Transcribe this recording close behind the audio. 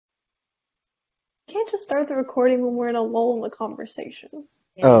can't just start the recording when we're in a lull in the conversation.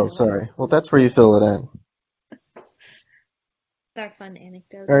 Yeah, Oh, sorry. Well, that's where you fill it in. Our fun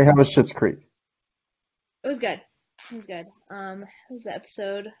anecdotes. Mary, how was Schitt's Creek? It was good. It was good. It was the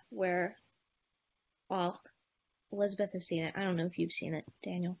episode where, well, Elizabeth has seen it. I don't know if you've seen it,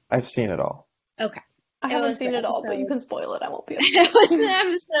 Daniel. I've seen it all. Okay. I haven't seen it all, but you can spoil it. I won't be upset. It was the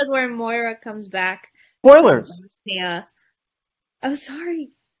episode where Moira comes back. Spoilers! Yeah. I'm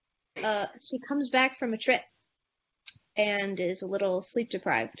sorry. She comes back from a trip and is a little sleep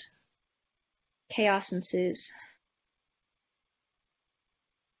deprived. Chaos ensues.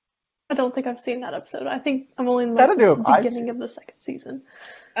 I don't think I've seen that episode. I think I'm only in Gotta do it. the beginning of the second season.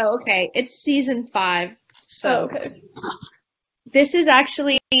 Oh, okay. It's season 5. So okay. This is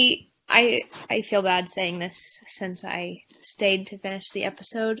actually, I feel bad saying this since I stayed to finish the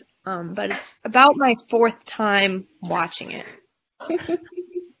episode, but it's about my 4th time watching it.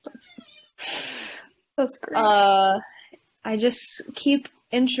 That's great. I just keep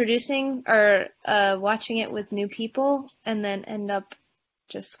introducing or watching it with new people and then end up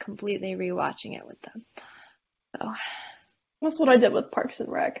just completely rewatching it with them. So that's what I did with Parks and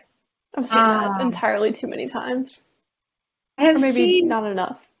Rec. I've seen that entirely too many times. Or maybe not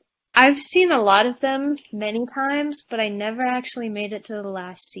enough. I've seen a lot of them many times, but I never actually made it to the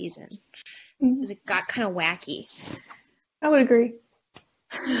last season because it got kind of wacky. I would agree.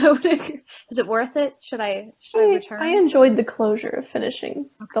 Is it worth it? Should I return? I enjoyed the closure of finishing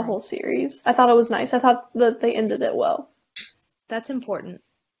the whole series. I thought it was nice. I thought that they ended it well. That's important.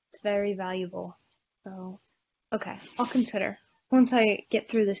 It's very valuable. So, okay, I'll consider once I get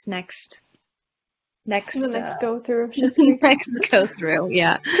through this next go through. Next go through,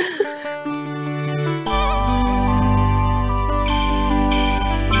 yeah.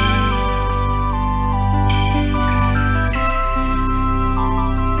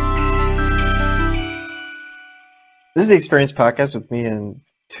 This is the Experience Podcast with me and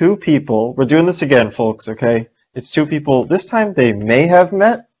 2 people. We're doing this again, folks, okay? It's 2 people. This time they may have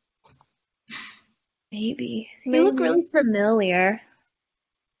met. Maybe. You look really familiar.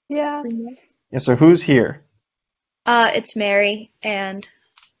 Yeah. Yeah, so who's here? It's Mary and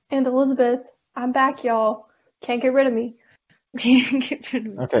Elizabeth. I'm back, y'all. Can't get rid of me.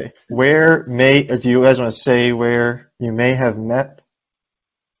 Okay. Do you guys want to say where you may have met?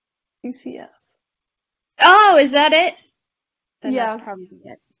 CCF. Oh, is that it? Then yeah. That's probably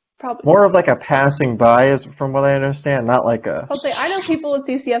it. Probably more CCF. of like a passing by, is from what I understand, not like a... I'll say, I know people at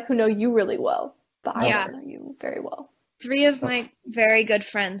CCF who know you really well, but I don't know you very well. 3 of my very good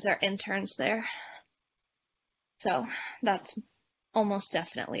friends are interns there. So that's almost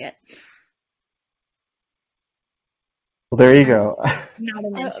definitely it. Well, there you go. Not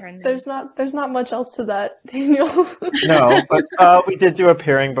an intern. There's not much else to that, Daniel. No, but we did do a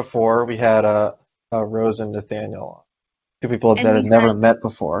pairing before. We had Rose and Nathaniel. 2 people that had never met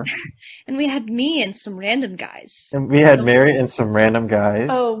before. And we had me and some random guys. And we had Mary and some random guys.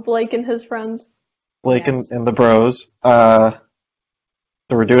 Oh, Blake and his friends. Blake and the bros. So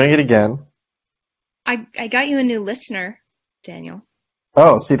we're doing it again. I got you a new listener, Daniel.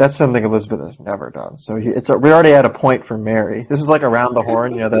 Oh, see, that's something Elizabeth has never done. So we already had a point for Mary. This is like Around the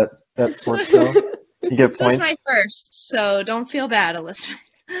Horn, you know, that sports show. You get points. This is my first, so don't feel bad, Elizabeth.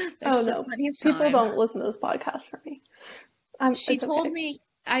 There's no. Plenty of time. People don't listen to this podcast for me. She told me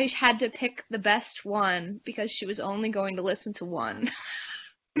I had to pick the best one because she was only going to listen to one.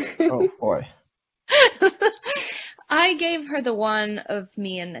 Oh, boy. I gave her the one of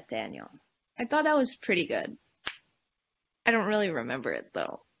me and Nathaniel. I thought that was pretty good. I don't really remember it,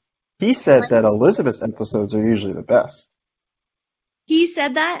 though. He said that Elizabeth's episodes are usually the best. He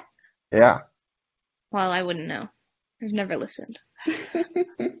said that? Yeah. Well, I wouldn't know. I've never listened.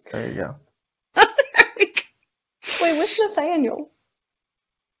 There you go. Wait, what's Nathaniel?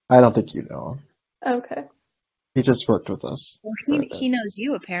 I don't think you know him. Okay. He just worked with us. Well, he knows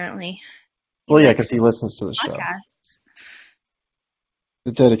you, apparently. Well, yeah, because he listens to the show. Podcasts.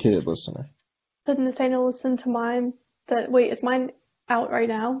 The dedicated listener. Did Nathaniel listen to mine? Wait, is mine out right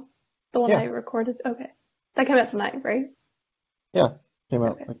now? The one I recorded? Okay. That came out tonight, right? Yeah. Came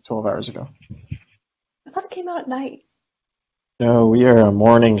out like 12 hours ago. I thought it came out at night. No, we are a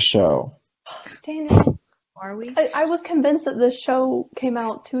morning show. Dang it. Are we? I was convinced that this show came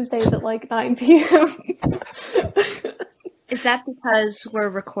out Tuesdays at like 9 p.m. Is that because we're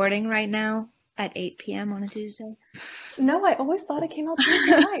recording right now at 8 p.m. on a Tuesday? No, I always thought it came out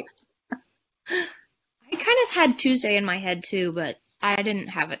Tuesday night. I kind of had Tuesday in my head too, but I didn't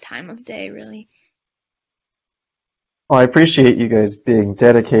have a time of day really. Well, I appreciate you guys being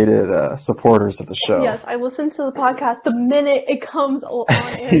dedicated supporters of the show. Yes, I listen to the podcast the minute it comes on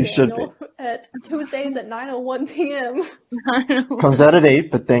air. You should be. at Tuesdays at 9:01 p.m. Comes out at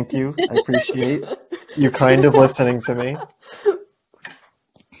 8, but thank you. I appreciate you kind of listening to me.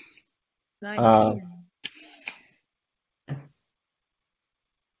 9 Uh, p.m.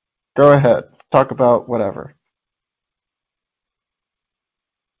 Go ahead. Talk about whatever.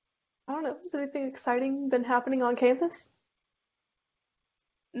 I don't know. Has anything exciting been happening on campus?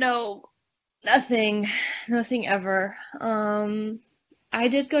 No, nothing. Nothing ever. I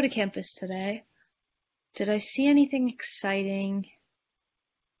did go to campus today. Did I see anything exciting?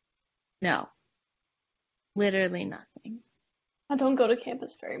 No. Literally nothing. I don't go to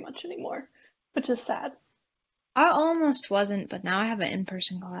campus very much anymore, which is sad. I almost wasn't, but now I have an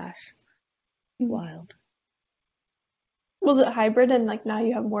in-person class. Mm. Wild. Was it hybrid and like now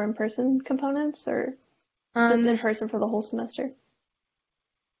you have more in-person components or just Um, in-person for the whole semester?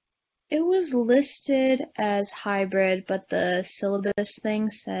 it was listed as hybrid, but the syllabus thing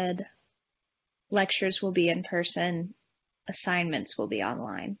said lectures will be in person, assignments will be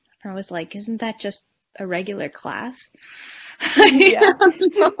online. I was like, isn't that just a regular class? Yeah.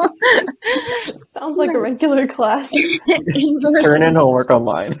 Sounds like a regular class. Turn in homework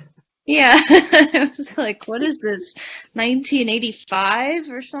online. Yeah. I was like, what is this, 1985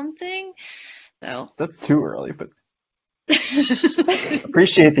 or something? So. That's too early, but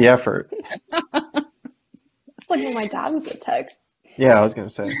appreciate the effort. It's like when my dad was at Tech. Yeah, I was going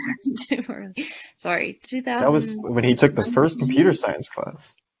to say. Too early. Sorry, 2000. That was when he took the first computer science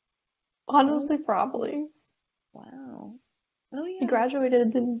class. Honestly, probably. Wow. Oh, He yeah.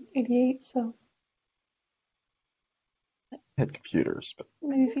 graduated in 88, so Had computers, but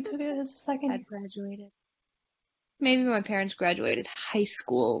maybe if he took it as a second. Dad graduated. Maybe my parents graduated high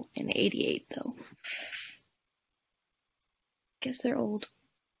school in 88, though. Guess they're old.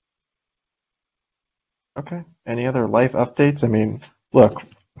 okay. Any other life updates? I mean, look,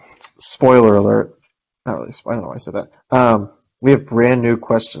 spoiler alert. Not really, I don't know why I said that. We have brand new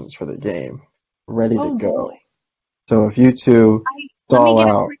questions for the game, ready to Oh go. boy. So if you two stall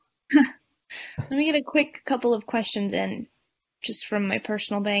out, Let me get a quick couple of questions in, just from my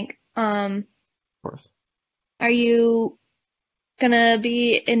personal bank. of course. Are you gonna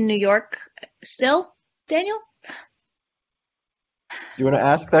be in New York still, Daniel? Do you want to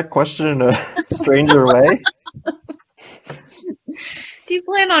ask that question in a stranger way? Do you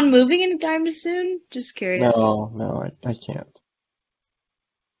plan on moving anytime soon? Just curious. No, I can't.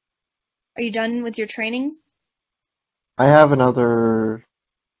 Are you done with your training? I have another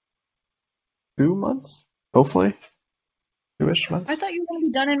 2 months, hopefully. 2-ish months. I thought you were gonna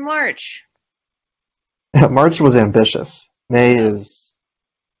be done in March. March was ambitious. May is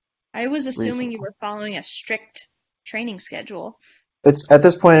I was assuming you reasonable. were following a strict training schedule. It's at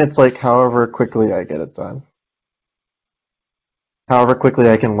this point it's like however quickly I get it done. However quickly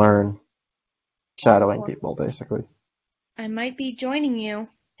I can learn shadowing people, basically. I might be joining you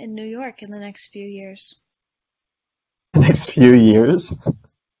in New York in the next few years. The next few years? What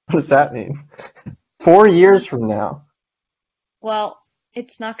does that mean? 4 years from now. Well,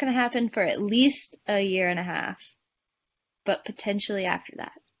 it's not going to happen for at least a year and a half, but potentially after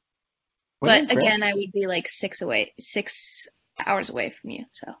that. When But you again, grad- I would be like 6 hours away from you.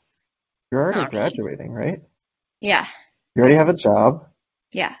 So You're already not really. graduating, right? Yeah, You already have a job.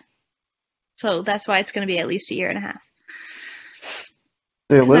 yeah. So that's why it's going to be at least a year and a half.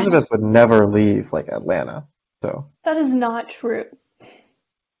 So 'Cause I Elizabeth would never leave like Atlanta. So That is not true.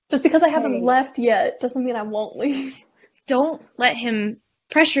 Just because I haven't Hey. left yet doesn't mean I won't leave. Don't let him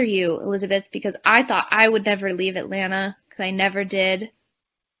pressure you, Elizabeth, because I thought I would never leave Atlanta because I never did.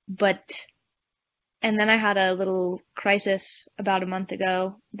 And then I had a little crisis about a month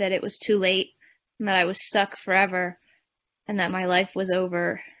ago that it was too late and that I was stuck forever and that my life was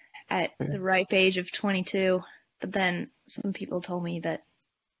over at the ripe age of 22. But then some people told me that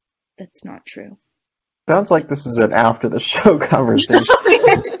that's not true. sounds like this is an after the show conversation.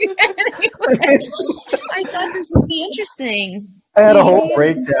 I thought this would be interesting. I had a whole Yeah.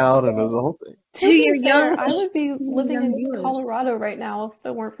 breakdown and it was a whole thing. To To be your fair, young, I would be living young in viewers. Colorado right now if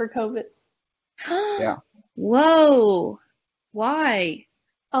it weren't for COVID. Yeah. Whoa. Why?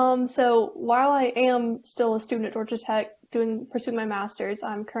 So while I am still a student at Georgia Tech pursuing my master's,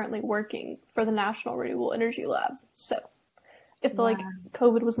 I'm currently working for the National Renewable Energy Lab. So if Wow.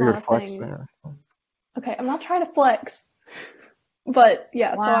 COVID was Weird not a flex thing, there. okay, I'm not trying to flex, but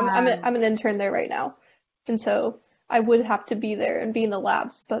yeah, so Wow. I'm an intern there right now, and so I would have to be there and be in the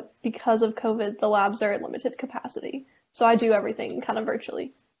labs, but because of COVID, the labs are at limited capacity, so I do everything kind of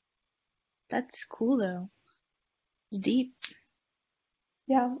virtually. That's cool though. It's deep.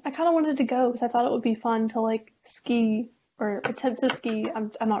 Yeah, I kind of wanted to go because I thought it would be fun to like ski or attempt to ski.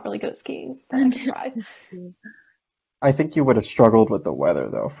 I'm not really good at skiing, but I can try. I think you would have struggled with the weather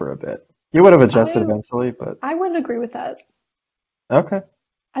though for a bit. You would have adjusted I eventually, but I would agree with that. okay.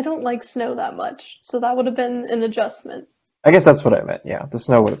 I don't like snow that much, so that would have been an adjustment. I guess that's what I meant. Yeah, the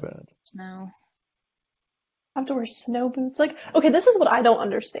snow would have been. No. I have to wear snow boots. Like, okay, this is what I don't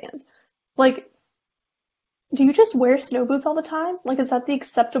understand. Like, do you just wear snow boots all the time? Like, is that the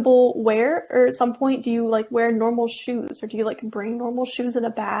acceptable wear? Or at some point, do you like wear normal shoes? Or do you like bring normal shoes in a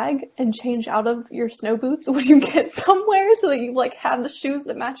bag and change out of your snow boots when you get somewhere so that you like have the shoes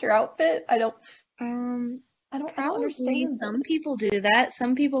that match your outfit? I don't Probably understand some this. people do that.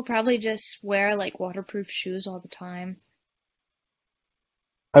 Some people probably just wear like waterproof shoes all the time.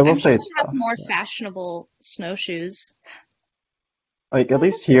 I will I'm say sure it's they have tough. more fashionable snowshoes. Like at Well, I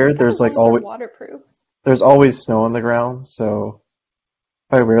least guess here, as there's long like as they're always waterproof. there's always snow on the ground. So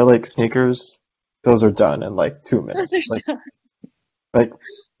if I wear like sneakers, those are done in like 2 minutes. Those are Like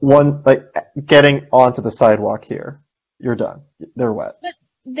one like getting onto the sidewalk here, you're done. They're wet. But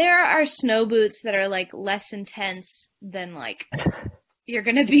there are snow boots that are like less intense than like you're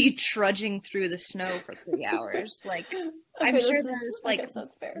gonna be trudging through the snow for 3 hours. Like I'm Okay, sure this there's is, I like guess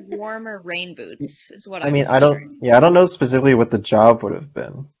that's fair. warmer rain boots is what I I'm mean, I picturing. don't, yeah, I don't know specifically what the job would have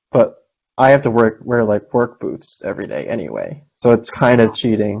been, but I have to wear like work boots every day anyway. So it's kind of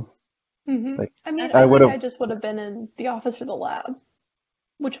cheating. Like I mean, That's I I would think have, I just would have been in the office or the lab,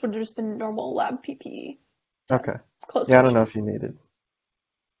 which would have just been normal lab PPE. So, okay. close Yeah, I fit don't know if shoes. you needed.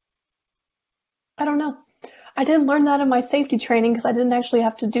 I don't know. I didn't learn that in my safety training because I didn't actually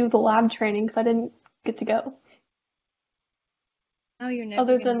have to do the lab training because I didn't get to go. Oh, you're never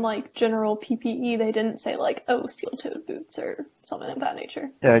Other gonna. than like general PPE, they didn't say like, oh, steel-toed boots or something of that nature.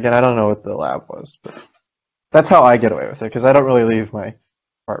 Yeah, again, I don't know what the lab was, but that's how I get away with it because I don't really leave my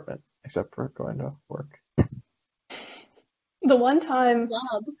apartment except for going to work. The one time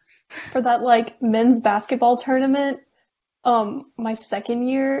Club. for that like men's basketball tournament, my second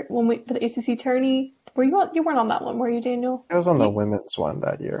year when we for the ACC tourney, you weren't on that one, were you, Daniel? I was on the You, women's one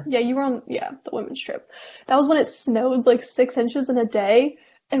that year. yeah, you were on, yeah, the women's trip. That was when it snowed like 6 inches in a day,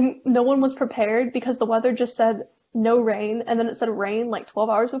 and no one was prepared because the weather just said no rain, and then it said rain like 12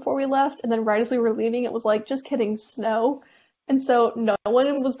 hours before we left, and then right as we were leaving, it was like, just kidding, snow. And so no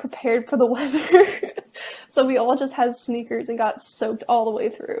one was prepared for the weather. So we all just had sneakers and got soaked all the way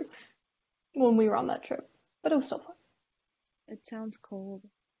through when we were on that trip. But it was still fun. It sounds cold.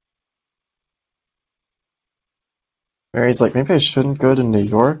 Mary's like, maybe I shouldn't go to New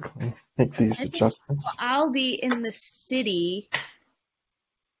York. Make these I think adjustments. I'll be in the city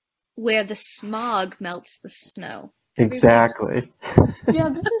where the smog melts the snow. Exactly. Yeah,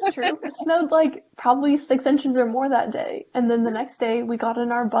 this is true. It snowed like probably 6 inches or more that day. And then the next day we got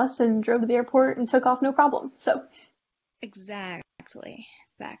in our bus and drove to the airport and took off no problem. So, Exactly.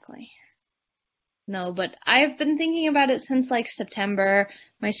 No, but I've been thinking about it since like September.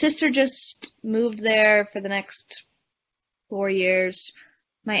 My sister just moved there for the next 4 years.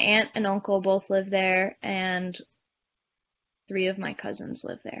 My aunt and uncle both live there, and 3 of my cousins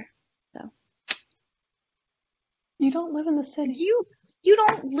live there. So you don't live in the city. you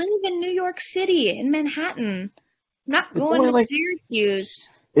don't live in New York City, in Manhattan. I'm not It's going only to like, Syracuse.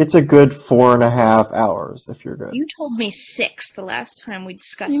 it's a good 4.5 hours if you're good. You told me 6 the last time we You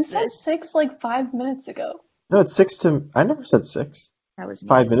discussed said this. 6 like 5 minutes ago. No, it's I never said 6. That was me.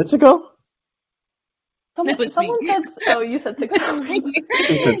 5 minutes ago? That was Someone me. said, oh, you said 6 That was hours. me. Who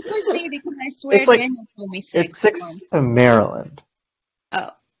said It was me because I swear It's like, Daniel told me it's 6 6 once. to Maryland. Oh.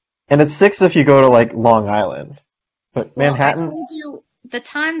 And it's 6 if you go to like Long Island. But Well, I Manhattan, told you the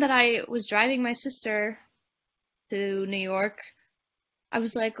time that I was driving my sister to New York, I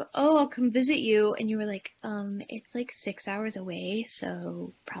was like, oh, I'll come visit you. And you were like, it's like 6 hours away,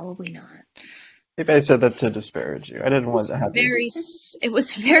 so probably not. maybe I said that to disparage you. I didn't want to have you. It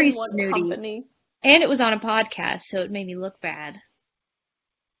was very In one snooty. company. And it was on a podcast, so it made me look bad.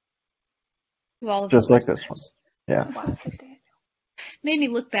 To all of Just the like this one. listeners. Yeah. Classic Daniel. Made me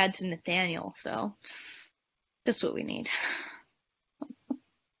look bad to Nathaniel, so that's what we need.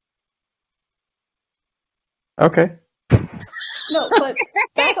 Okay. No, but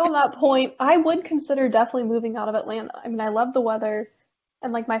back on that point, I would consider definitely moving out of Atlanta. I mean, I love the weather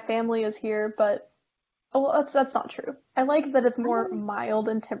and like my family is here, but oh, well, that's not true. I like that it's more mild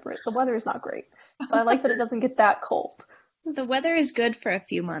and temperate. The weather is not great, but I like that it doesn't get that cold. The weather is good for a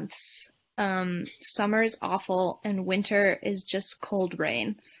few months. Summer is awful, and winter is just cold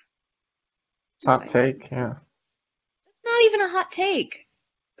rain. Hot take. Yeah. Not even a hot take.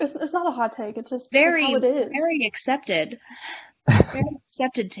 It's not a hot take. It's just it's Very, how it is. very accepted. Very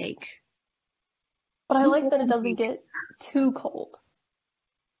accepted take. But I Who like that it warned doesn't you? get too cold.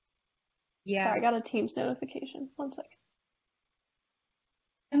 Yeah. Sorry, I got a Teams notification. One second.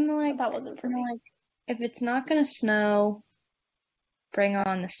 I'm But that wasn't for me. like, if it's not gonna snow, bring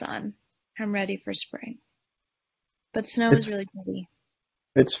on the sun. I'm ready for spring. But snow is It's really pretty.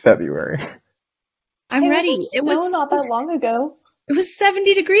 it's February. I'm Hey, we ready. had snow not that long ago. It was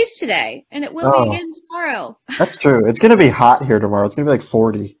 70 degrees today, and it will be Oh, again tomorrow. that's true. It's gonna be hot here tomorrow. It's gonna be like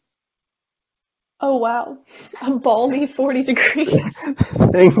 40. Oh wow. A balmy 40 degrees.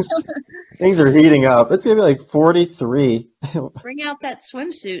 Things things are heating up. It's gonna be like 43. Bring out that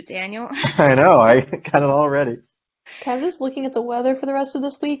swimsuit, Daniel. I know. I got it all ready. Okay, I'm just looking at the weather for the rest of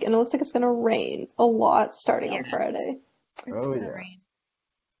this week, and it looks like it's gonna rain a lot starting on Yeah, Friday. it's Oh gonna yeah. rain.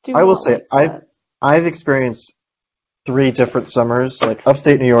 Do I will not say like that. I've experienced 3 different summers, like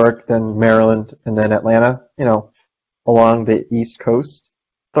upstate New York, then Maryland, and then Atlanta, along the East Coast.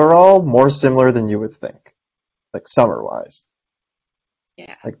 They're all more similar than you would think, like summer-wise.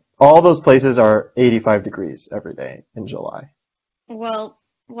 Yeah. Like all those places are 85 degrees every day in July. Well,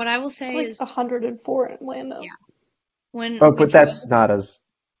 what I will It's say like is 104 in Orlando. yeah, when Oh, we but drove, that's not as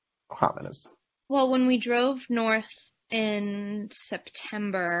common as. when we drove north in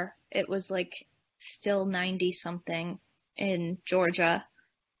September, it was like still 90 something in Georgia.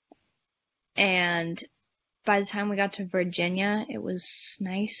 And by the time we got to Virginia, it was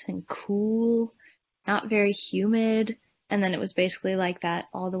nice and cool, not very humid. And then it was basically like that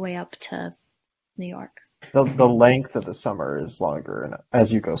all the way up to New York. The length of the summer is longer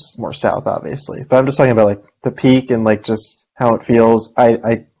as you go more south, obviously. But I'm just talking about like the peak and like just how it feels.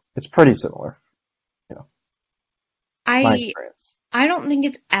 It's pretty similar, my I experience. I don't think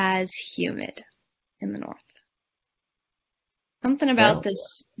it's as humid in the north. Something about Well,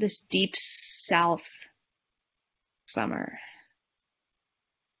 this deep south summer.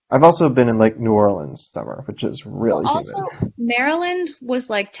 I've also been in like New Orleans summer, which is Well, really also humid. Maryland was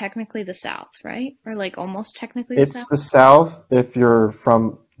like technically the south, right? Or like almost technically the It's south. the south if you're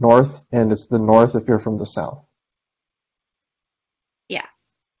from north, and it's the north if you're from the south. Yeah.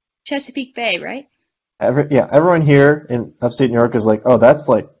 Chesapeake Bay, right? Everyone here in upstate New York is like, oh, that's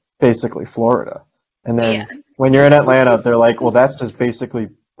like basically Florida. And Yeah. then when you're in Atlanta, they're like, well, that's just basically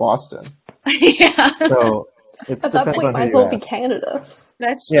Boston. Yeah. So it At that depends point, on who might as you well be ask. Canada.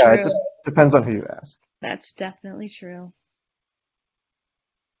 That's Yeah, true. depends on who you ask. That's definitely true.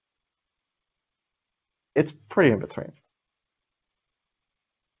 It's pretty in between.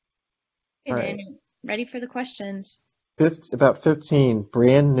 Okay, All right. Daniel, ready for the questions? About 15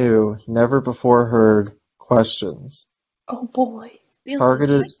 brand new, never before heard questions Oh boy. Feels so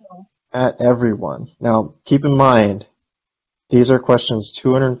targeted special. at everyone. Now, keep in mind, these are questions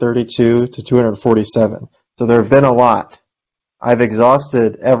 232 to 247. So there have been a lot. I've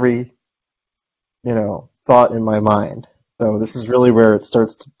exhausted every, thought in my mind. So this is really where it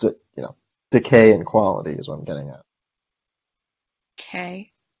starts to, decay in quality is what I'm getting at.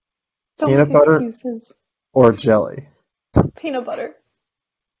 Okay. Don't Peanut make butter excuses. or jelly? Peanut butter.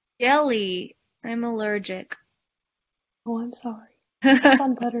 Jelly. I'm allergic. Oh, I'm sorry. I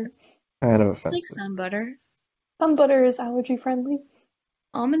Sun butter. Kind of like offensive. sun butter. Sun butter is allergy friendly.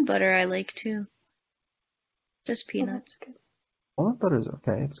 Almond butter I like too. Just Oh, peanuts. that's good. Walnut butter's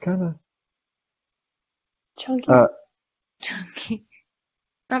okay. It's kind of, Chunky. Chunky.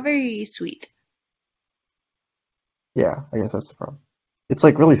 Not very sweet. yeah, I guess that's the problem. It's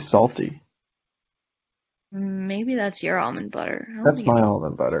like really salty. Maybe that's your almond butter. That's my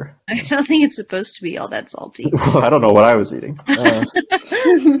almond butter. I don't think it's supposed to be all that salty. I don't know what I was eating.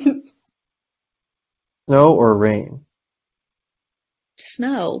 Snow or rain?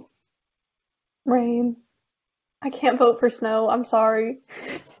 Snow. Rain. I can't vote for snow. I'm sorry.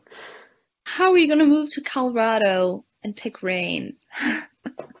 How are you gonna move to Colorado and pick rain?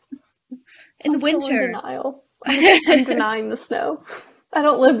 In the I'm still in winter. denial. I'm denying the snow. I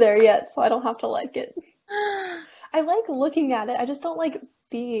don't live there yet, so I don't have to like it. I like looking at it. I just don't like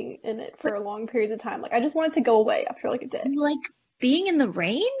being in it for long periods of time. Like I just want it to go away after like a day. You like being in the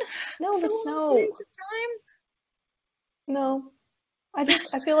rain No, for the long snow. periods of time? No. I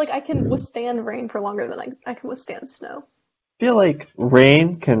feel like I can withstand rain for longer than I can withstand snow. I feel like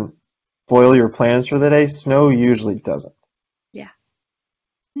rain can foil your plans for the day. Snow usually doesn't. Yeah.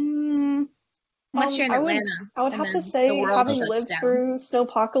 Unless you're in Atlanta. I would and have to then say, the world having shuts lived down. through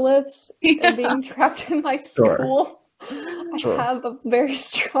snowpocalypse and Yeah. being trapped in my Sure. school, I Sure. have a very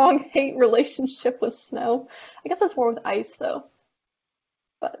strong hate relationship with snow. I guess that's more with ice though.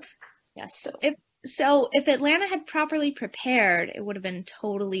 But Yes. still. If Atlanta had properly prepared, it would have been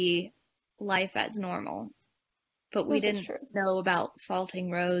totally life as normal. But we This is didn't true. know about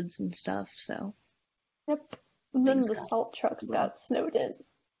salting roads and stuff, so Yep. And then Things the got salt trucks well. got snowed in.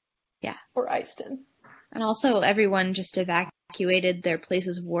 Yeah. Or iced in. And also everyone just evacuated their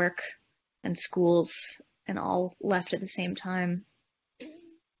places of work and schools and all left at the same time,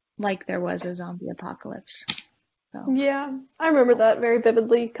 like there was a zombie apocalypse. So Yeah, I remember that very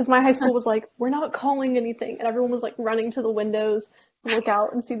vividly because my high school was like, we're not calling anything. And everyone was like running to the windows to look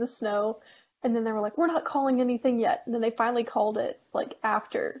out and see the snow. And then they were like, we're not calling anything yet. And then they finally called it like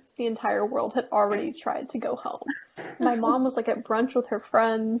after the entire world had already tried to go home. My mom was like at brunch with her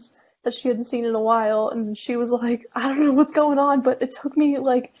friends that she hadn't seen in a while. And she was like, I don't know what's going on, but it took me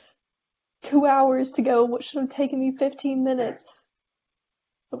like 2 hours to go, what should have taken me 15 minutes.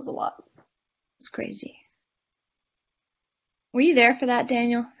 It was a lot. it's crazy. Were you there for that,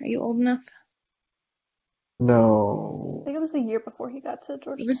 Daniel? Are you old enough? I No, think it was the year before he got to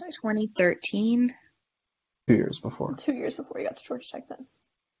Georgia It was Tech. 2013. 2 years before. 2 years before he got to Georgia Tech then.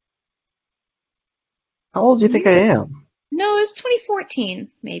 How old do you think I am? No, it was 2014,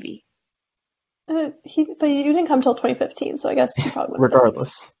 maybe. But you didn't come till 2015, so I guess you probably would have been.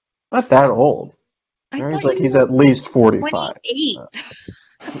 Regardless, not that old. I He's thought like you he's were at least 45. 28.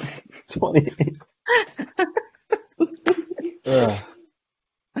 28. Ugh.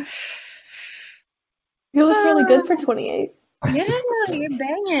 You look really good for 28. Yeah, you're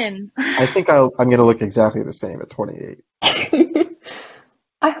banging. I think I'm gonna look exactly the same at 28.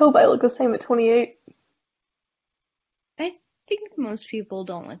 I hope I look the same at 28. I think most people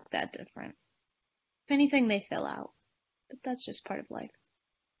don't look that different. If anything, they fill out. But that's just part of life.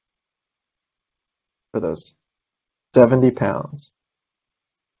 For those 70 pounds.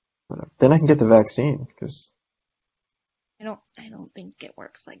 Then I can get the vaccine because I don't think it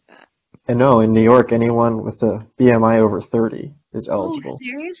works like that. I know in New York anyone with a BMI over 30 is Oh, eligible.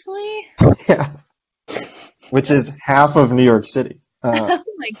 seriously? Yeah, which is half of New York City. Oh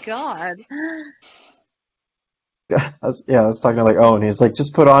my God. I was talking to like Owen. He's like,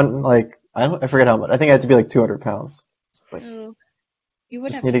 just put on like I forget how much. I think I had to be like 200 pounds. Like, Oh, you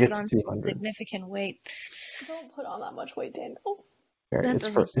would just have need to to put get on to 200. significant weight. Don't put on that much weight, Daniel. That It's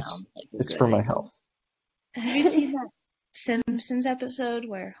doesn't for sound like a it's good for my idea. health. Have you seen that Simpsons episode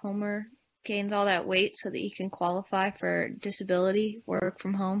where Homer gains all that weight so that he can qualify for disability work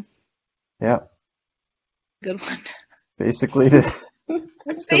from home? Yeah, Good one. basically.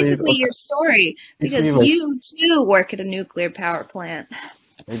 That's basically your story because Basically, you too work at a nuclear power plant.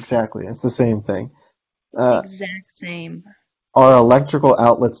 exactly. It's the same thing. It's the exact same. Are electrical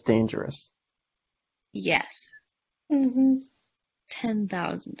outlets dangerous? Yes. Mm-hmm.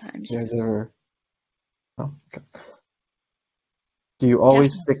 10,000 times. You guys Yes. ever? Oh, okay. Do you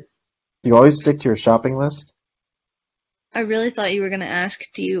always stick to your shopping list? I really thought you were going to ask,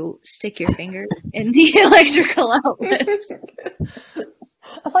 do you stick your finger in the electrical outlets?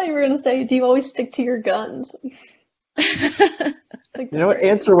 I thought you were going to say, do you always stick to your guns? Like You know what? phrase.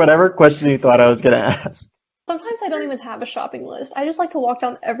 Answer whatever question you thought I was gonna ask. Sometimes I don't even have a shopping list. I just like to walk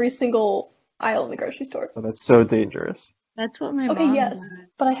down every single aisle in the grocery store. Oh, that's so dangerous. That's what my Okay, mom yes, does.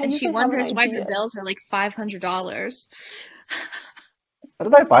 but I And she usually have an wonders why her idea. bills are like $500. How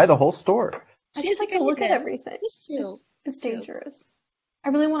did I buy the whole store? I just like to look at everything. This too. It's too. dangerous. I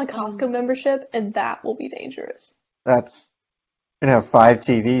really want a Costco membership, and that will be dangerous. That's you're gonna have 5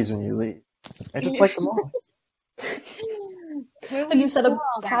 TVs when you leave. I just like them all. Where will A new you set of store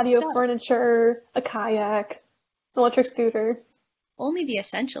all that patio stuff? furniture, a kayak, an electric scooter, Only the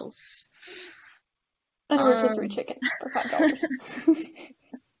essentials. and a rotisserie chicken for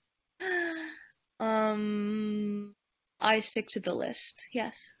 $5. I stick to the list,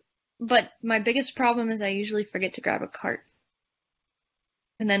 yes. But my biggest problem is I usually forget to grab a cart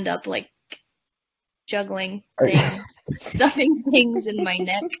and end up like juggling Are you- things, stuffing things in my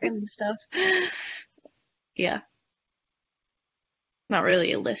neck and stuff. Yeah. Not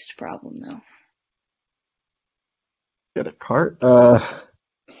really a list problem though. Get a cart.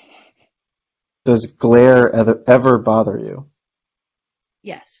 Does glare ever bother you?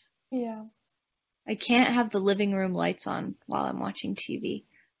 Yes. Yeah. I can't have the living room lights on while I'm watching TV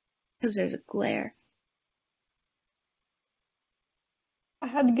because there's a glare. I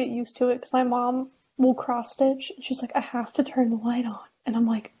had to get used to it because my mom will cross stitch, and she's like, I have to turn the light on. And I'm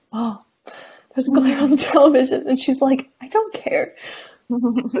like, Mom, there's a glare on the television. And she's like, I don't care.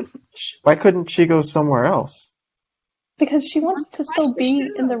 Why couldn't she go somewhere else? Because she wants to still be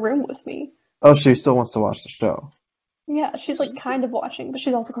in the room with me. Oh, she still wants to watch the show. Yeah, she's like kind of watching, but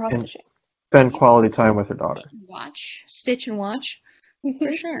she's also cross stitching. Spend quality time with her daughter. Watch, stitch and watch,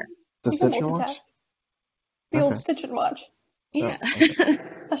 for sure. To You can stitch and watch? multitask. The old Okay. stitch and watch. Yeah.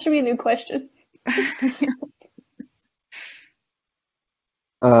 That should be a new question.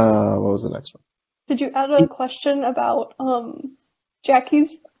 What was the next one? Did you add a question about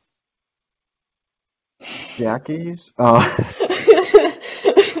Jackie's? Jackies? I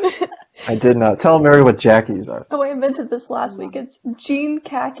did not. Tell Mary what Jackies are. Oh, I invented this last week. It's jean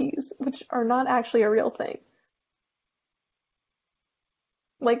khakis, which are not actually a real thing.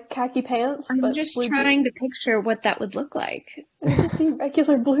 Like khaki pants, I'm but just blue trying jeans. to picture what that would look like. It would just be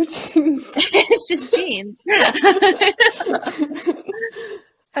regular blue jeans. It's just jeans.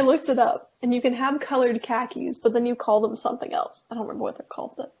 I looked it up, and you can have colored khakis, but then you call them something else. I don't remember what they're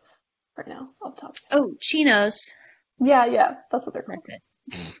called but right now off the top. Oh, chinos. Yeah, that's what they're called.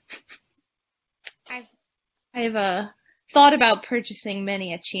 That's it. I've thought about purchasing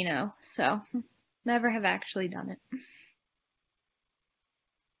many a chino, so never have actually done it.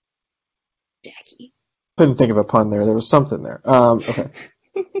 Jackie. Couldn't think of a pun there. There was something there. Okay.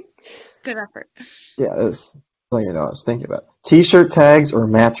 Good effort. Yeah, that's something I was thinking about. T-shirt tags or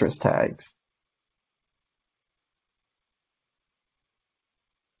mattress tags?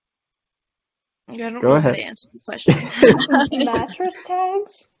 I don't Go know how ahead. to answer this question. Mattress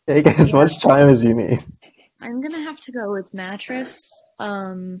tags? Take as much time as you need. I'm gonna have to go with mattress.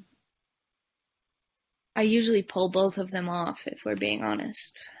 I usually pull both of them off, if we're being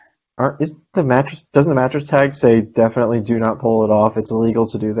honest. Doesn't the mattress tag say definitely do not pull it off? It's illegal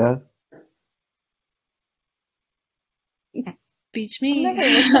to do that? Beach I've me. never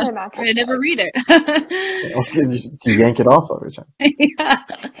looked at a mattress I never tag. read You yank it off every time. it. Yeah.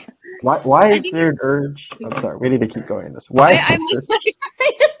 Why I is think there an urge? I'm sorry, we need to keep going in this. Why I is this?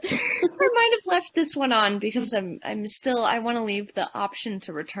 might have left this one on because I'm still I want to leave the option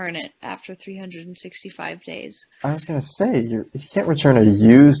to return it after 365 days. I was gonna say you can't return a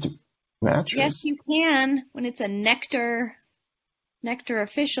used mattress. Yes, you can when it's a Nectar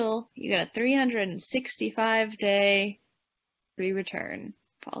official. You got a 365-day free return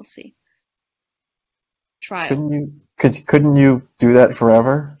policy trial. Couldn't you do that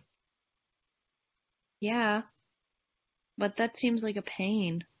forever? Yeah, but that seems like a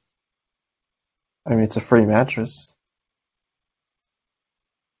pain. I mean, it's a free mattress.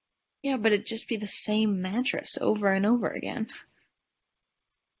 Yeah, but it'd just be the same mattress over and over again.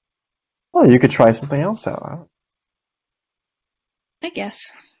 Well, you could try something else out. I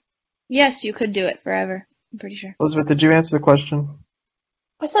guess. Yes, you could do it forever. I'm pretty sure. Elizabeth, did you answer the question?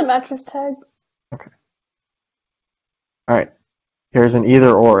 I said mattress tag. Okay. All right. Here's an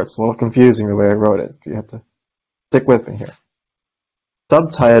either or. It's a little confusing the way I wrote it. You have to stick with me here.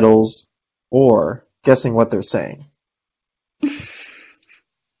 Subtitles or guessing what they're saying.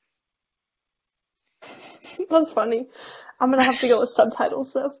 That's funny. I'm gonna have to go with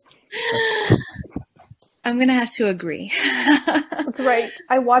subtitles though. I'm gonna have to agree. That's right.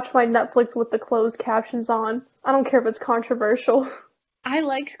 I watch my Netflix with the closed captions on. I don't care if it's controversial. I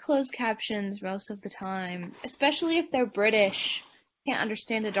like closed captions most of the time, especially if they're British. Can't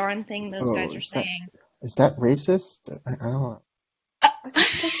understand a darn thing those guys are saying. Is that racist? I don't know. I don't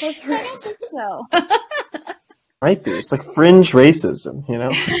think that's I right. don't think so. Might be. It's like fringe racism, you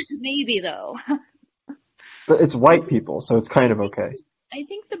know? Maybe though. But it's white people, so it's kind of okay. I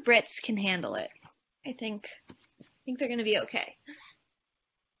think the Brits can handle it. I think they're gonna be okay.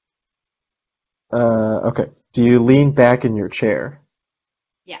 Okay. Do you lean back in your chair?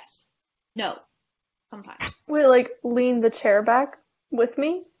 Yes. No. Sometimes. Wait, like lean the chair back with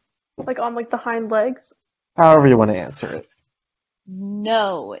me? Like on like the hind legs? However you want to answer it.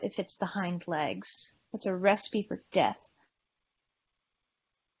 No, if it's the hind legs. That's a recipe for death.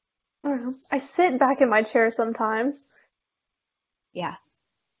 I don't know. I sit back in my chair sometimes. Yeah.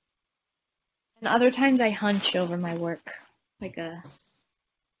 And other times I hunch over my work like a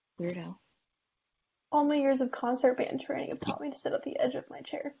weirdo. All my years of concert band training have taught me to sit at the edge of my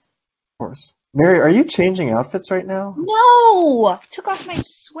chair. Of course. Mary, are you changing outfits right now? No! Took off my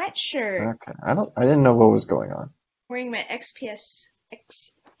sweatshirt. Okay. I didn't know what was going on. Wearing my SPX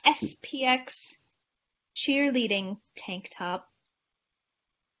cheerleading tank top.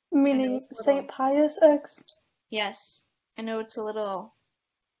 Meaning it's a little- St. Pius X? Yes. I know it's a little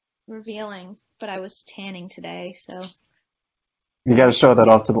revealing, but I was tanning today, so. You got to show that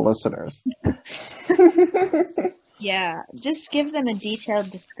off to the listeners. Yeah, just give them a detailed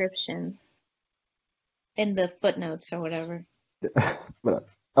description in the footnotes or whatever. But,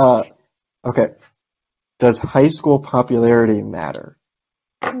 okay. Does high school popularity matter?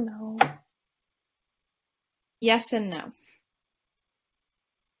 No. Yes and no.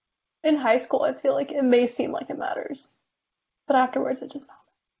 In high school, I feel like it may seem like it matters. But afterwards, it just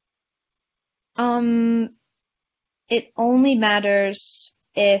matters. It only matters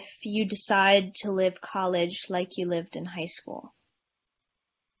if you decide to live college like you lived in high school.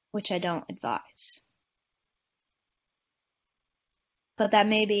 which I don't advise. But that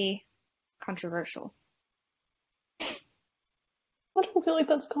may be controversial. I don't feel like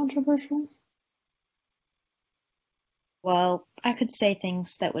that's controversial. Well, I could say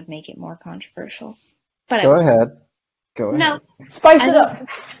things that would make it more controversial. But Go ahead. Go no, ahead. Spice I it don't- up.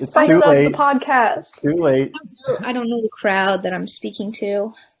 It's Spice too up late. the podcast. Too late. I don't know the crowd that I'm speaking to.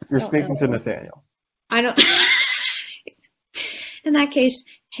 You're don't speaking know. to Nathaniel. I don't. In that case,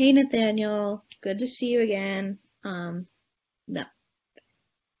 hey Nathaniel, good to see you again. No.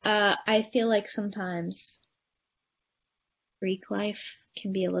 I feel like sometimes Greek life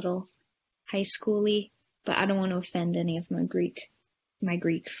can be a little high schooly, but I don't want to offend any of my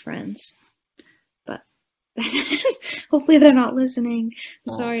Greek friends. But hopefully they're not listening.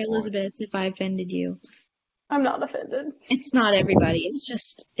 I'm Oh, sorry, boy. Elizabeth, if I offended you. I'm not offended. It's not everybody. It's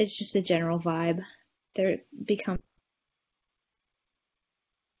just a general vibe. They're become.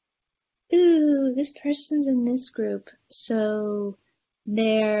 Ooh, this person's in this group, so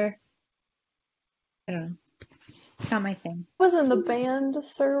they're. I don't know. Not my thing. I was in the band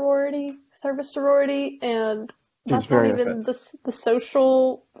sorority, service sorority, and She's that's not very even the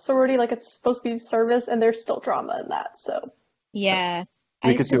social sorority. Like it's supposed to be service, and there's still drama in that. So Yeah,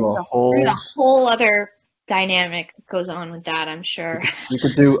 We I could assume do there's a whole. there's a whole other dynamic that goes on with that, I'm sure. We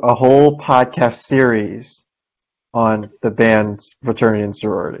could do a whole podcast series on the band's fraternity and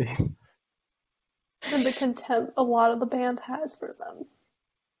sorority. and the contempt a lot of the band has for them.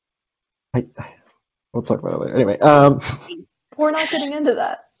 We'll talk about it later. Anyway, We're not getting into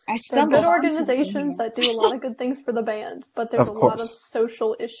that. I They're stumbled good on organizations something that do a lot of good things for the band, but there's Of a lot of course.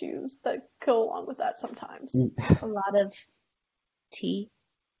 social issues that go along with that sometimes. here. A lot of tea.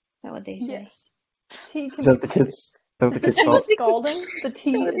 Is that what they say? Yes. Tea can is that be the kids? Is that what the The kids tea call is it? scalding. The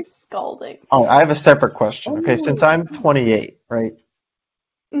tea is scalding. Oh, I have a separate question. Okay, since I'm 28, right?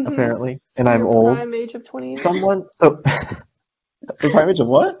 Mhm. Apparently, and I'm Your old. Prime age of 28. Someone so the prime age of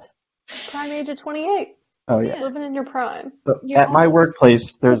what? Prime age of 28. Oh yeah. Living in your prime. So You're at my almost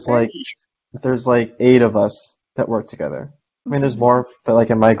workplace, there's 30. like 8 of us that work together. I mean, there's Mhm. more, but like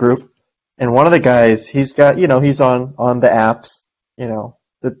in my group, and one of the guys, he's got, he's on the apps,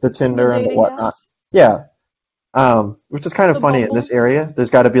 the Tinder and the dating whatnot. apps. Yeah. Which is kind of The funny in Bumble. this area. There's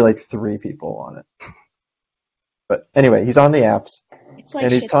got to be like 3 people on it. But anyway, he's on the apps It's like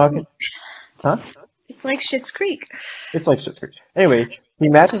and he's Schitt's talking. Creek. Huh? It's like Schitt's Creek. It's like Schitt's Creek. Anyway, he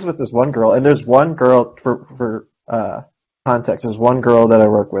matches with this one girl, and there's one girl for context. There's one girl that I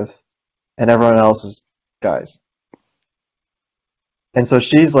work with, and everyone else is guys. And so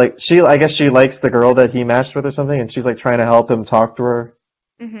I guess she likes the girl that he matched with or something, and she's like trying to help him talk to her.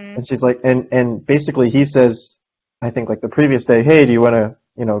 Mm-hmm. And she's like, and basically he says, I think like the previous day, hey, do you want to,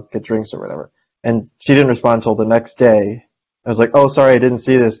 get drinks or whatever? And she didn't respond until the next day. I was like, oh, sorry, I didn't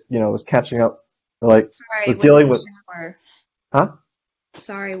see this, was catching up. Or like, Sorry, was was dealing in the with, shower. huh?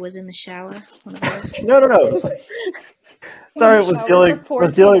 Sorry, was in the shower. One of those. No. It's like, sorry, was Showered for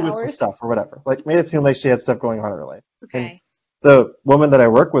 14 dealing with some hours. stuff or whatever. Like, made it seem like she had stuff going on in her life. Okay. The woman that I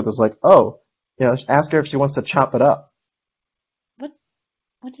work with is like, oh, ask her if she wants to chop it up.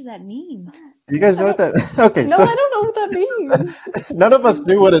 What does that mean? Do you guys know what that? Okay, No, so I don't know what that means. none of us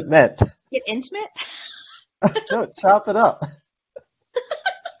knew what it meant. Get intimate? No, chop it up.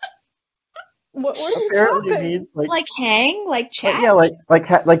 What were you Apparently chopping? means like, Like hang? Like chat? yeah,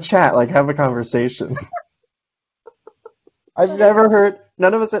 like chat, like have a conversation. I've That never is- heard.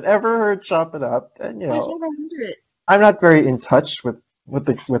 None of us had ever heard chop it up, and I've never heard it. I'm not very in touch with what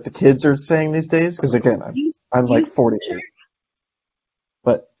the kids are saying these days because again, I'm like 48.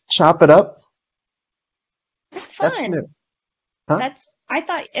 But chop it up, That's fun. that's new. Huh? I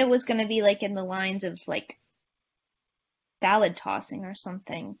thought it was gonna be like in the lines of like salad tossing or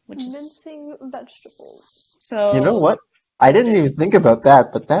something, which is Mincing vegetables. so. You know what? I didn't even think about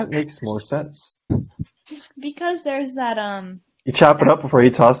that, but that makes more sense. Because there's that You chop it up before you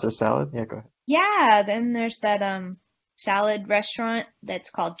toss their salad. Yeah, go ahead. yeah, then there's that salad restaurant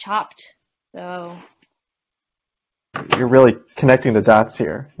that's called Chopped. So You're really connecting the dots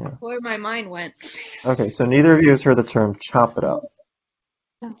here. Yeah. where my mind went. Okay, so neither of you has heard the term chop it up.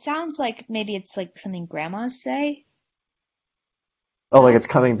 It sounds like maybe it's like something grandmas say. Oh, like it's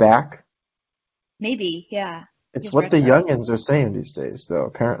coming back? Maybe, yeah. It's It's what the retro. youngins are saying these days, though,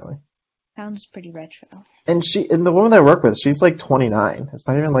 apparently. Sounds pretty retro. And the woman that I work with, she's like 29. It's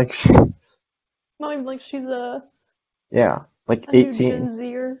not even like Not even like she's a yeah, like new 18. Gen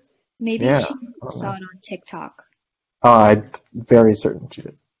Zer. Maybe Yeah, she I don't saw know. it on TikTok. Oh, I'm very certain she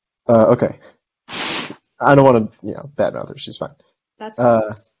did. Okay. I don't want to, badmouth her. She's fine.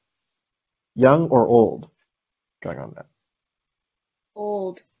 That's Young or old? Going on that.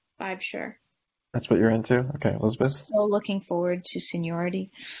 old. I'm sure. That's what you're into? Okay, Elizabeth? So looking forward to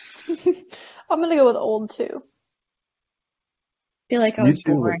seniority. I'm gonna go with old too. I feel like I You was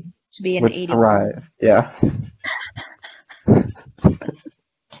two born to be an would 80. thrive. Yeah.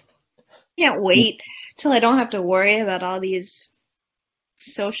 Can't wait till I don't have to worry about all these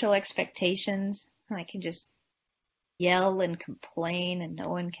social expectations. I can just yell and complain and no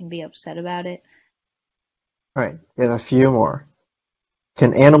one can be upset about it. All right, we have a few more.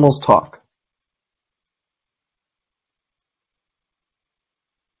 Can animals talk?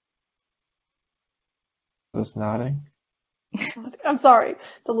 Just nodding. I'm sorry,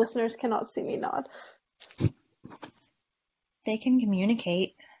 the listeners cannot see me nod. They can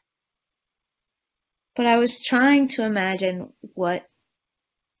communicate. But I was trying to imagine what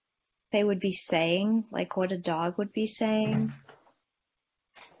they would be saying, like what a dog would be saying.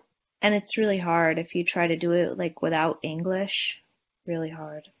 And it's really hard if you try to do it like without English. Really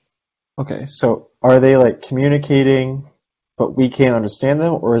hard. Okay, so are they like communicating, but we can't understand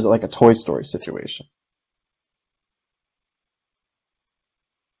them, or is it like a Toy Story situation?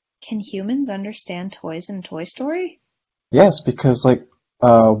 Can humans understand toys in Toy Story? Yes, because like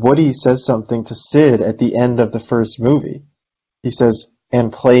Woody says something to Sid at the end of the first movie. He says,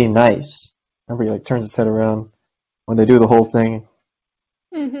 "And play nice." Remember, he like turns his head around when they do the whole thing.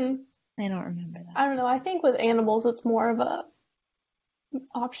 Hmm. I don't remember that. I don't know. I think with animals, it's more of a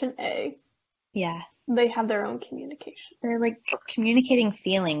option A. Yeah. They have their own communication. They're like communicating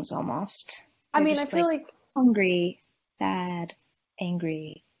feelings almost. I They're mean, I just feel like like hungry, sad,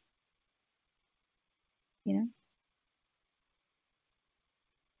 angry, you know?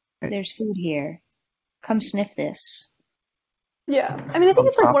 There's food here. Come sniff this. yeah. I mean, I think On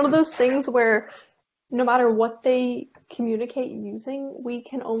it's like one of top. those things where no matter what they communicate using, we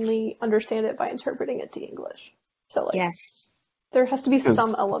can only understand it by interpreting it to English. So like Yes. there has to be some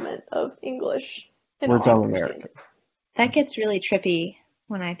Because element of English in we're our dumb understanding. Americans. That gets really trippy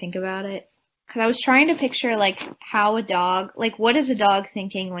when I think about it. Because I was trying to picture like how a dog, like what is a dog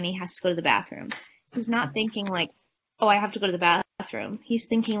thinking when he has to go to the bathroom? He's not thinking like, oh, I have to go to the bathroom. He's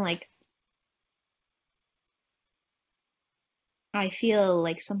thinking like, I feel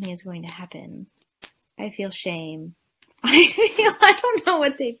like something is going to happen. I feel shame. I don't know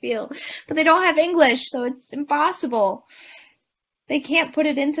what they feel, but they don't have English, so it's impossible. They can't put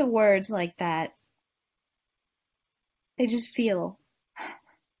it into words like that. They just feel.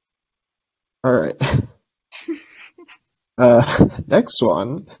 All right. Next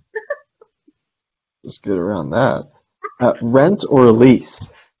one. Just get around that. Rent or lease?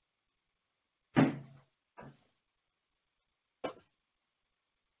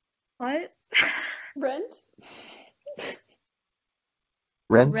 What? Rent?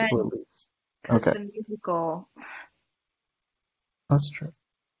 Rent Rent, or lease? because Okay, the musical. that's true.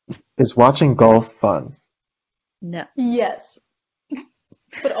 Is watching golf fun? No. Yes.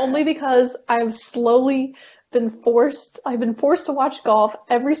 But only because I've slowly I've been forced to watch golf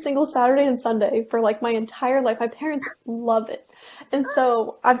every single Saturday and Sunday for like my entire life. My parents love it. And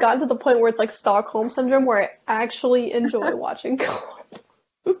so I've gotten to the point where it's like Stockholm syndrome where I actually enjoy watching golf.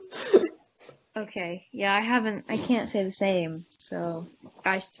 Okay. Yeah, I can't say the same. So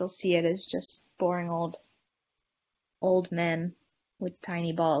I still see it as just boring old men with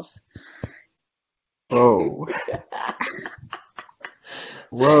tiny balls. Whoa.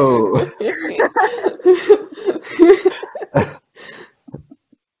 Whoa.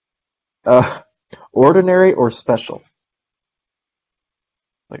 Ordinary or special?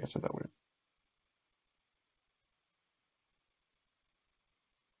 Like I said that weird.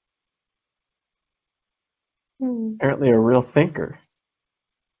 Apparently a real thinker.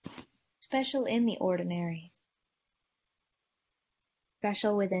 Special in the ordinary.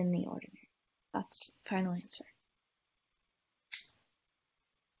 Special within the ordinary. That's the final answer.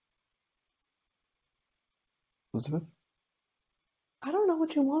 Elizabeth? I don't know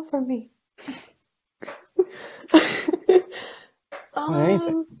what you want from me.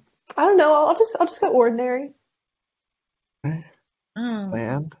 Anything. I don't know. I'll just go ordinary. Oh.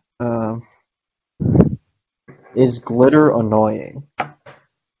 And is glitter annoying?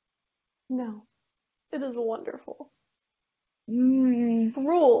 No. It is wonderful. Mm,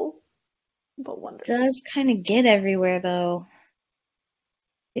 Cruel, but wonderful. does kind of get everywhere though.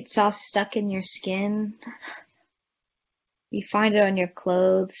 It's all stuck in your skin. You find it on your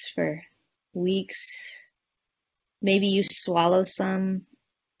clothes for weeks. Maybe you swallow some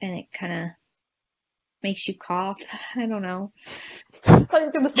and it kind of makes you cough. I don't know. I thought you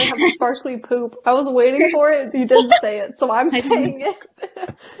were going to say have to partially poop. I was waiting for it, but you didn't say it, so I'm saying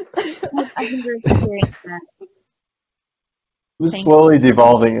it. I've never experienced that. was Thank slowly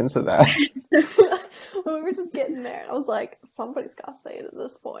devolving into that. We were just getting there. I was like, somebody's got to say it at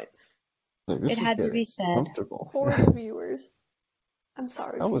this point. Like, this It is had to getting be said. uncomfortable. Poor the viewers. I'm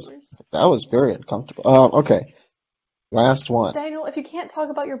sorry, That was viewers. very uncomfortable. Okay, last one. Daniel, if you can't talk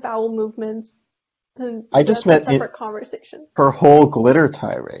about your bowel movements, then I just that's a meant separate conversation. her whole glitter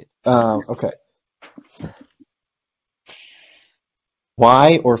tirade. Okay.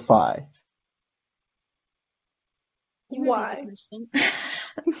 Y or phi? You Why? repeat the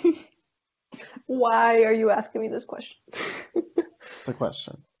question. Why are you asking me this question? The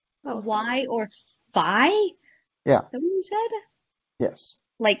question. That was Y or phi? Yeah. Is that what you said? Yes.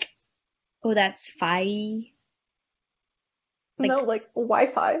 Like, oh, that's phi. no, like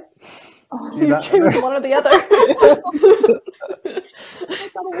Wi-Fi. Oh, You You not- choose one or the other. I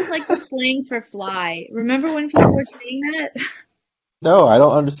thought it was like the slang for fly. Remember when people were saying that? No, I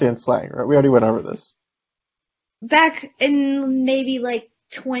don't understand slang. Right? We already went over this. Back in maybe like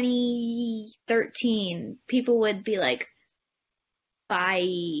 2013, people would be like,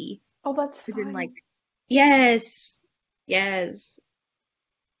 phi. Oh, that's As in fine. like, yes, yes.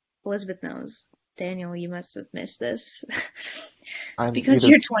 Elizabeth knows. Daniel, you must have missed this. It's I'm because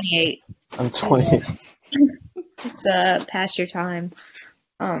either- you're 28. I'm 20. It's past your time.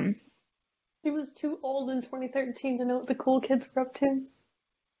 He was too old in 2013 to know what the cool kids were up to.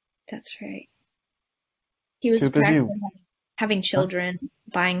 That's right. He was Too busy. practically having children,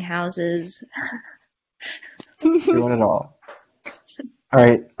 buying houses. Doing it all. All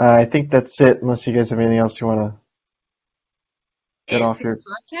right. I think that's it. Unless you guys have anything else you want to get off your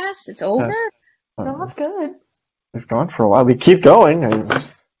Podcast? It's over? chest. Not good. We've gone for a while. We keep going.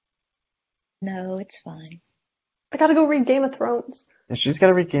 No, it's fine. I gotta go read Game of Thrones. She's got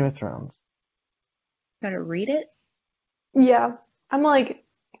to read Game of Thrones. Gotta read it? Yeah, I'm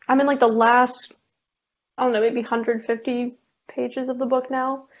in like the last, I don't know, maybe 150 pages of the book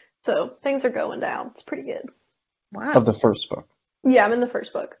now. So things are going down. It's pretty good. Wow. Of the first book. Yeah, I'm in the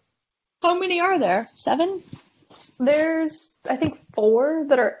first book. How many are there? 7? There's, I think, 4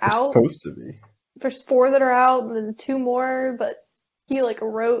 that are It's out. supposed to be. There's 4 that are out, and then 2 more, but he like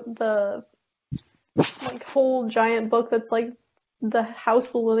wrote the like whole giant book that's like the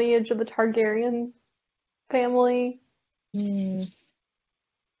house lineage of the Targaryen family. Hmm,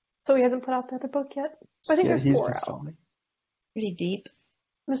 So he hasn't put out the other book yet. I think Yeah, there's he's 4 been out. stalling. pretty deep.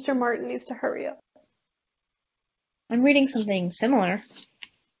 Mr. Martin needs to hurry up. I'm reading something similar.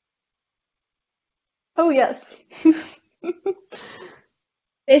 Oh yes.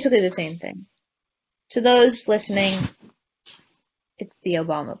 Basically the same thing. To those listening, it's the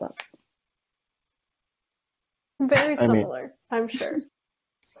Obama book. Very I mean- similar, I'm sure.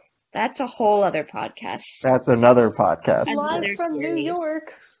 That's a whole other podcast. That's another podcast. Another Live from New series.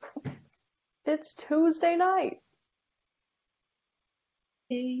 York. It's Tuesday night.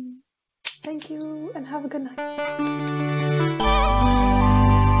 Thank you and have a good night.